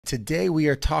Today we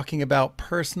are talking about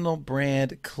personal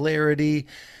brand clarity,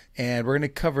 and we're going to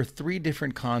cover three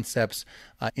different concepts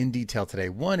in detail today.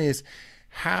 One is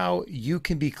how you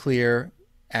can be clear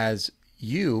as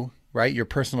you, right? Your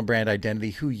personal brand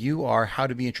identity, who you are, how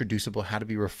to be introducible, how to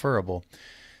be referable.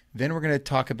 Then we're going to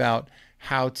talk about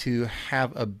how to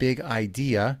have a big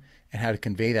idea and how to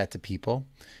convey that to people.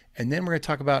 And then we're going to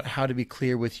talk about how to be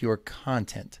clear with your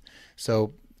content.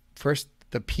 So first,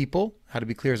 the people, how to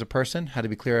be clear as a person, how to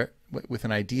be clear with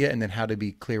an idea, and then how to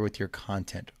be clear with your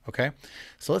content. Okay,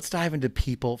 so let's dive into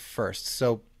people first.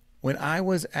 So when I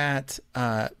was at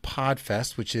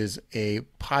PodFest, which is a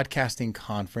podcasting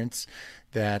conference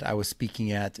that I was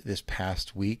speaking at this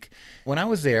past week, when I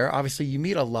was there, obviously you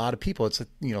meet a lot of people. It's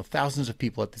thousands of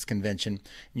people at this convention,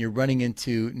 and you're running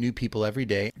into new people every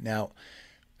day. Now,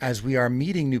 as we are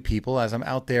meeting new people, as I'm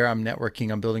out there, I'm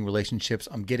networking, I'm building relationships,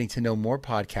 I'm getting to know more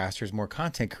podcasters, more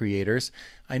content creators,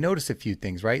 I notice a few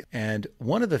things, right? And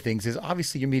one of the things is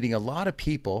obviously you're meeting a lot of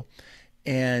people,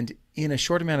 and in a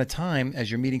short amount of time, as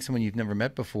you're meeting someone you've never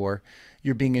met before,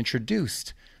 you're being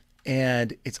introduced.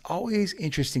 And it's always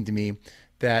interesting to me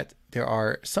that there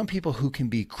are some people who can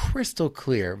be crystal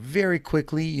clear very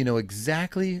quickly, you know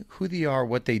exactly who they are,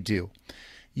 what they do.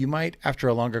 You might, after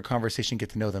a longer conversation,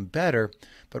 get to know them better,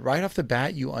 but right off the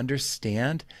bat, you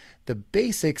understand the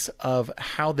basics of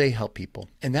how they help people.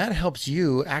 And that helps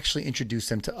you actually introduce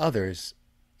them to others,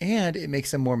 and it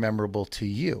makes them more memorable to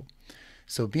you.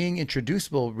 So being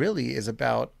introducible really is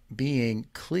about being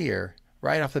clear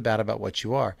right off the bat about what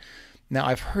you are. Now,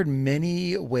 I've heard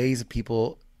many ways of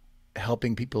people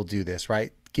helping people do this,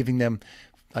 right? Giving them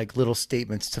like little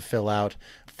statements to fill out,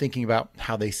 thinking about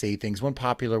how they say things. One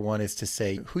popular one is to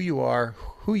say who you are,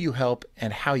 who you help,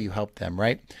 and how you help them,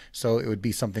 right? So it would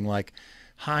be something like,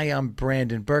 hi, I'm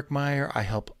Brandon Birkmeyer. I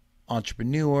help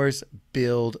entrepreneurs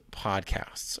build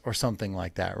podcasts, or something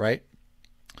like that, right?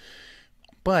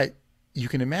 But you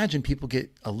can imagine people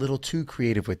get a little too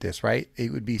creative with this, right?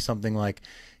 It would be something like,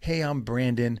 hey, I'm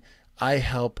Brandon. I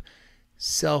help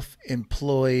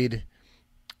self-employed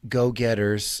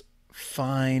go-getters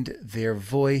find their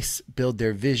voice, build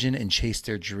their vision, and chase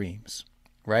their dreams,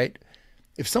 right?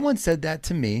 If someone said that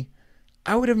to me,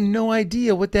 I would have no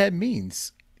idea what that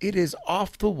means. It is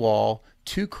off the wall,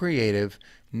 too creative,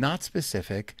 not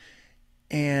specific.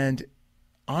 And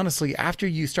honestly, after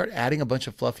you start adding a bunch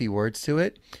of fluffy words to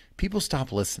it, people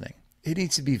stop listening. It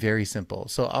needs to be very simple.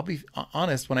 So I'll be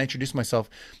honest, when I introduce myself,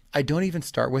 I don't even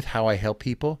start with how I help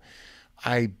people.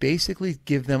 I basically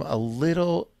give them a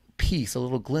little piece, a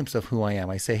little glimpse of who I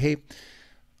am. I say, hey,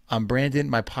 I'm Brandon.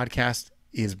 My podcast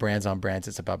is Brands on Brands.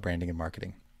 It's about branding and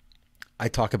marketing. I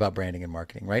talk about branding and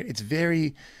marketing, right? It's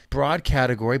very broad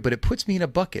category, but it puts me in a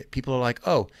bucket. People are like,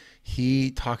 oh,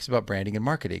 he talks about branding and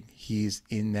marketing. He's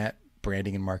in that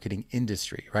branding and marketing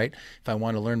industry, right? If I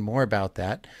want to learn more about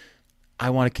that, I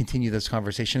want to continue this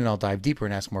conversation, and I'll dive deeper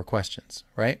and ask more questions,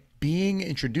 right? Being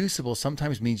introducible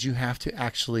sometimes means you have to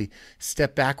actually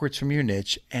step backwards from your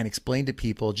niche and explain to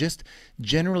people just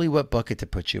generally what bucket to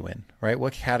put you in, right?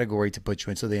 What category to put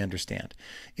you in so they understand.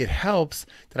 It helps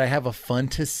that I have a fun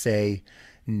to say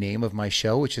name of my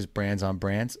show, which is Brands on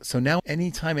Brands. So now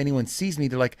anytime anyone sees me,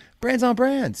 they're like, Brands on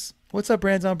Brands. What's up,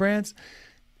 Brands on Brands?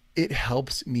 It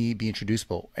helps me be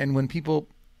introducible. And when people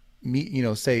meet,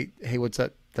 say, hey, what's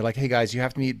up? They're like, hey guys, you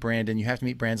have to meet Brandon. You have to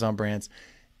meet Brands on Brands.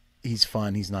 He's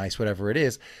fun, he's nice, whatever it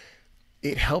is.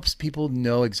 It helps people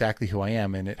know exactly who I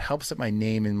am, and it helps that my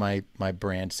name and my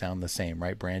brand sound the same,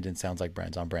 right? Brandon sounds like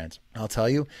Brands on Brands. I'll tell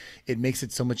you, it makes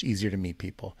it so much easier to meet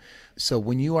people. So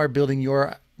when you are building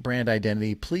your brand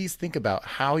identity, please think about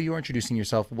how you are introducing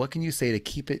yourself. What can you say to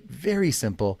keep it very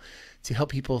simple to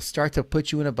help people start to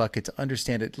put you in a bucket to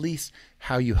understand at least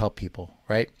how you help people,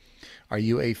 right? Are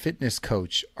you a fitness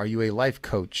coach? Are you a life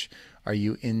coach? Are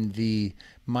you in the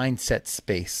mindset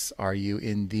space? Are you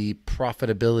in the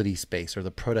profitability space or the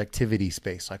productivity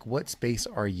space? Like, what space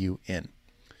are you in?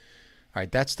 All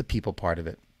right, that's the people part of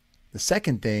it. The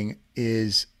second thing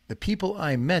is the people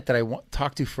I met that I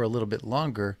talked to for a little bit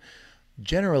longer.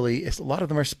 Generally, a lot of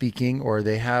them are speaking, or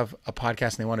they have a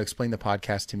podcast and they want to explain the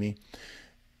podcast to me.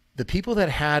 The people that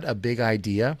had a big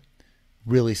idea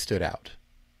really stood out,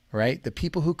 right? The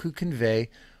people who could convey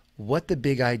what the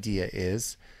big idea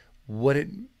is, what it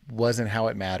was and how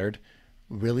it mattered,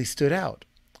 really stood out.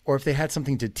 Or if they had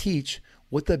something to teach,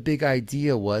 what the big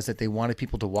idea was that they wanted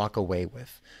people to walk away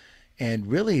with. And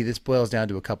really, this boils down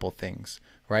to a couple things,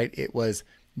 right? It was,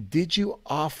 did you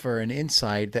offer an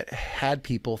insight that had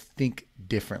people think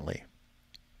differently,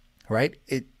 right?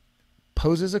 It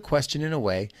poses a question in a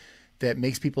way that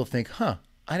makes people think, I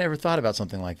never thought about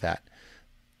something like that.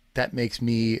 That makes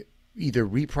me either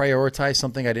reprioritize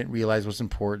something I didn't realize was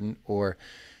important, or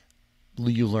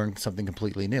you learn something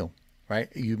completely new, right?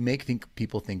 You make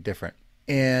people think different.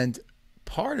 And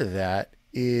part of that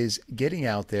is getting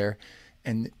out there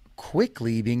and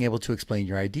quickly being able to explain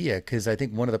your idea. Because I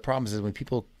think one of the problems is when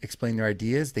people explain their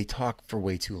ideas, they talk for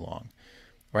way too long,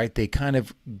 right? They kind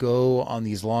of go on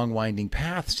these long winding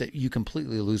paths that you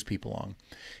completely lose people on.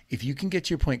 If you can get to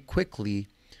your point quickly,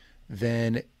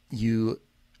 then you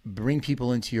bring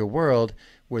people into your world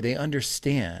where they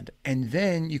understand, and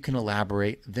then you can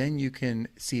elaborate, then you can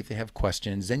see if they have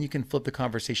questions, then you can flip the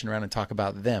conversation around and talk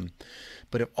about them.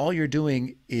 But if all you're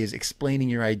doing is explaining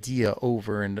your idea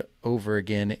over and over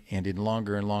again and in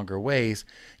longer and longer ways,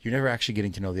 you're never actually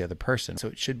getting to know the other person. So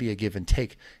it should be a give and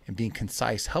take, and being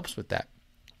concise helps with that.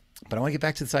 But I want to get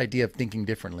back to this idea of thinking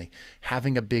differently,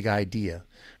 having a big idea.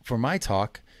 For my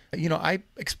talk, I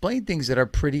explain things that are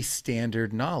pretty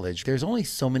standard knowledge. There's only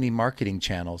so many marketing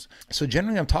channels. So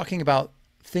generally I'm talking about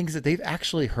things that they've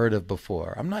actually heard of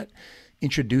before. I'm not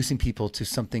introducing people to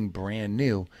something brand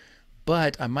new,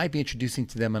 but I might be introducing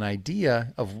to them an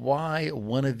idea of why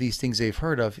one of these things they've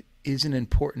heard of is an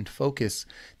important focus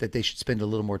that they should spend a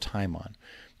little more time on.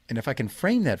 And if I can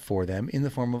frame that for them in the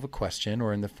form of a question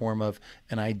or in the form of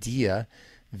an idea,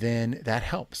 then that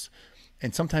helps.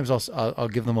 And sometimes I'll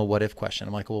give them a what if question.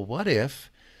 I'm like, well, what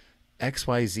if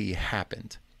XYZ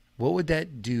happened? What would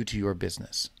that do to your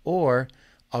business? Or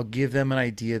I'll give them an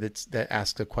idea that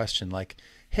asks a question like,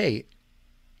 hey,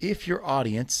 if your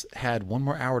audience had 1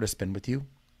 more hour to spend with you,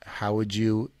 how would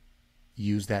you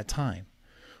use that time?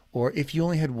 Or if you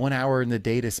only had 1 hour in the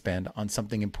day to spend on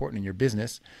something important in your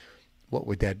business, what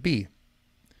would that be?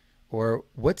 Or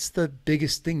what's the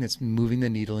biggest thing that's moving the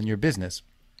needle in your business?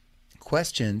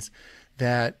 Questions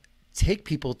that take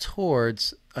people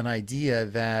towards an idea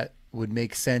that would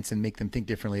make sense and make them think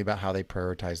differently about how they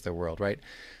prioritize their world, right?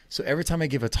 So every time I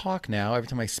give a talk now, every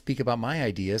time I speak about my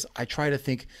ideas, I try to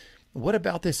think, what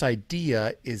about this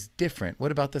idea is different?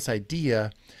 What about this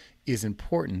idea is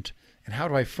important? And how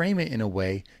do I frame it in a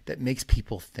way that makes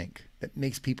people think, that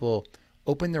makes people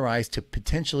open their eyes to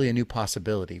potentially a new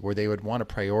possibility where they would want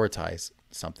to prioritize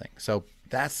something? So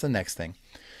that's the next thing.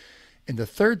 And the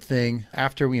third thing,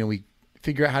 after we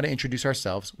figure out how to introduce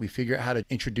ourselves, we figure out how to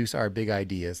introduce our big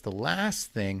ideas. The last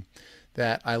thing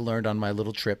that I learned on my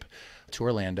little trip to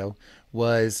Orlando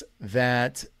was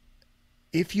that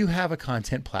if you have a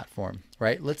content platform,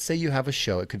 right? Let's say you have a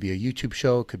show. It could be a YouTube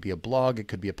show, it could be a blog, it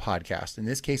could be a podcast. In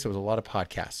this case, it was a lot of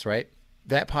podcasts, right?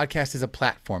 That podcast is a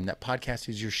platform. That podcast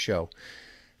is your show.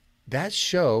 That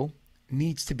show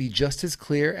needs to be just as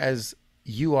clear as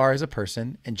you are as a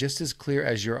person and just as clear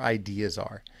as your ideas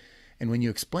are. And when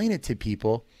you explain it to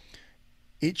people,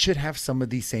 it should have some of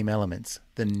these same elements.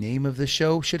 The name of the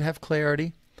show should have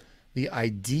clarity. The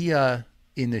idea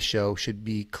in the show should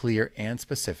be clear and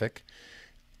specific.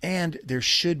 And there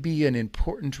should be an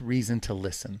important reason to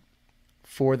listen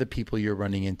for the people you're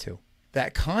running into.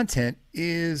 That content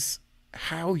is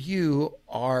how you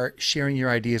are sharing your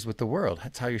ideas with the world.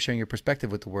 That's how you're sharing your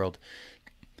perspective with the world.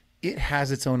 It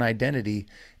has its own identity,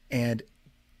 and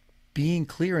being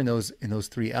clear in those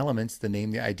 3 elements, the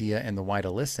name, the idea, and the why to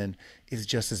listen, is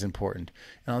just as important.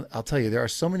 And I'll tell you, there are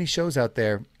so many shows out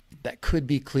there that could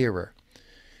be clearer.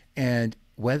 And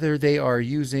whether they are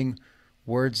using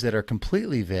words that are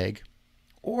completely vague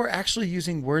or actually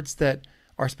using words that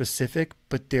are specific,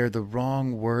 but they're the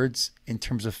wrong words in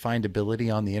terms of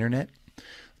findability on the internet,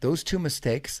 those 2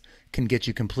 mistakes can get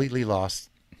you completely lost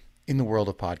in the world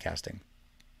of podcasting.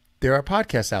 There are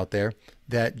podcasts out there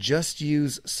that just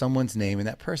use someone's name, and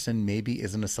that person maybe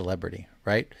isn't a celebrity,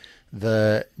 right?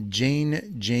 The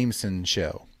Jane Jameson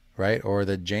show, right? Or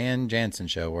the Jan Jansen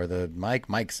show, or the Mike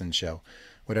Mikeson show,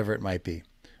 whatever it might be.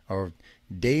 Or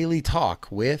Daily Talk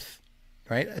with,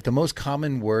 right? The most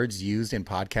common words used in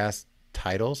podcast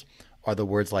titles are the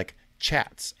words like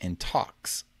chats and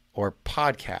talks or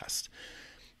podcast.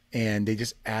 And they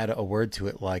just add a word to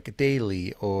it like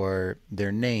daily or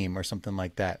their name or something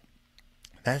like that.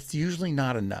 That's usually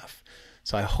not enough.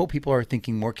 So I hope people are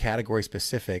thinking more category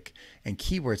specific and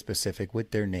keyword specific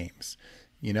with their names.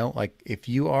 Like if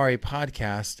you are a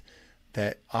podcast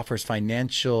that offers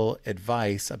financial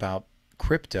advice about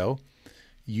crypto,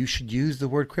 you should use the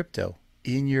word crypto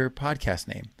in your podcast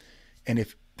name. And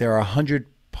if there are 100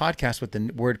 podcasts with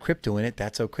the word crypto in it,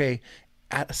 that's okay.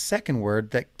 Add a second word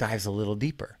that dives a little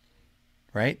deeper,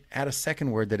 right? Add a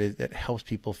second word that helps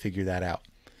people figure that out.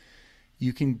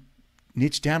 You can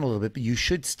niche down a little bit, but you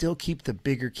should still keep the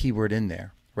bigger keyword in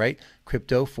there, right?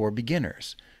 Crypto for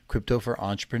beginners, crypto for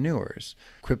entrepreneurs,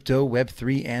 crypto,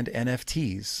 Web3, and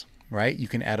NFTs, right? You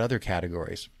can add other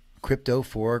categories. crypto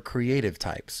for creative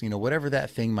types, whatever that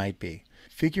thing might be.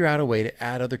 Figure out a way to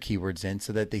add other keywords in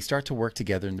so that they start to work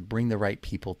together and bring the right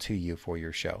people to you for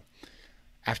your show.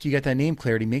 After you get that name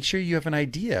clarity, make sure you have an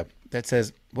idea that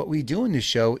says, what we do in this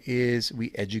show is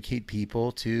we educate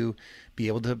people to be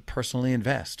able to personally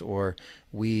invest, or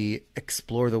we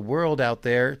explore the world out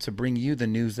there to bring you the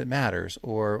news that matters,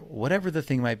 or whatever the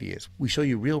thing might be. Is we show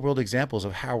you real world examples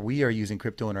of how we are using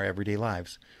crypto in our everyday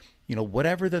lives.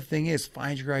 Whatever the thing is,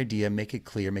 find your idea, make it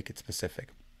clear, make it specific,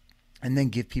 and then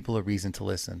give people a reason to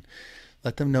listen.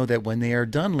 Let them know that when they are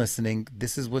done listening,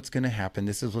 this is what's going to happen.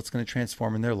 This is what's going to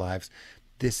transform in their lives.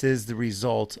 This is the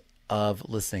result of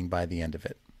listening by the end of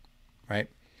it, right?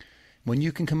 When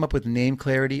you can come up with name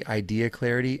clarity, idea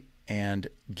clarity, and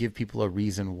give people a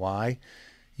reason why,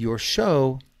 your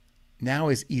show now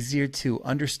is easier to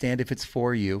understand if it's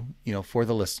for you, for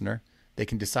the listener. They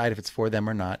can decide if it's for them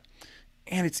or not.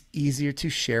 And it's easier to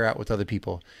share out with other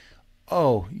people.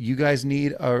 Oh, you guys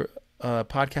need a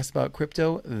podcast about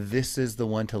crypto? This is the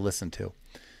one to listen to.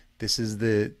 This is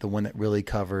the one that really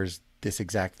covers this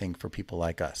exact thing for people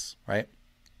like us, right?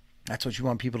 That's what you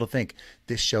want people to think.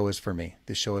 This show is for me.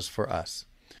 This show is for us.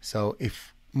 So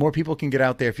if more people can get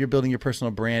out there, if you're building your personal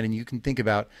brand and you can think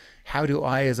about, how do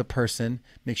I as a person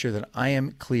make sure that I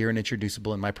am clear and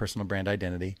introducible in my personal brand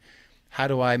identity? How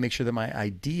do I make sure that my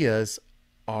ideas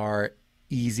are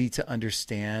easy to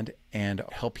understand and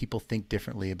help people think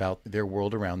differently about their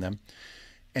world around them?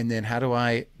 And then how do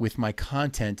I, with my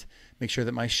content, make sure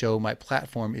that my show, my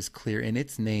platform is clear in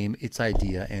its name, its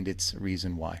idea, and its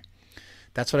reason why?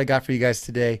 That's what I got for you guys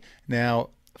today. Now,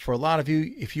 for a lot of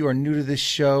you, if you are new to this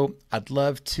show, I'd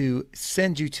love to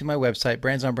send you to my website,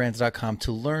 brandsonbrands.com,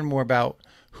 to learn more about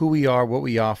who we are, what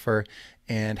we offer,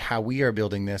 and how we are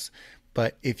building this.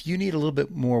 But if you need a little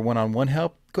bit more one-on-one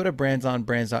help, go to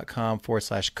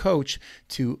brandsonbrands.com/coach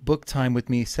to book time with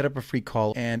me, set up a free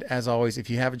call. And as always, if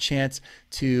you have a chance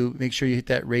to make sure you hit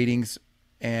that ratings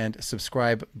and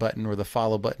subscribe button or the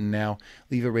follow button now,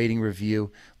 leave a rating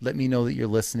review. Let me know that you're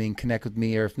listening, connect with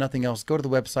me, or if nothing else, go to the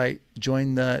website,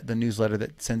 join the newsletter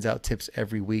that sends out tips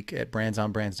every week at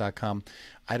brandsonbrands.com.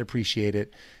 I'd appreciate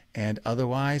it. And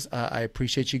otherwise, I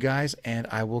appreciate you guys, and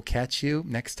I will catch you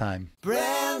next time.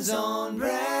 Brands on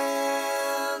Brands.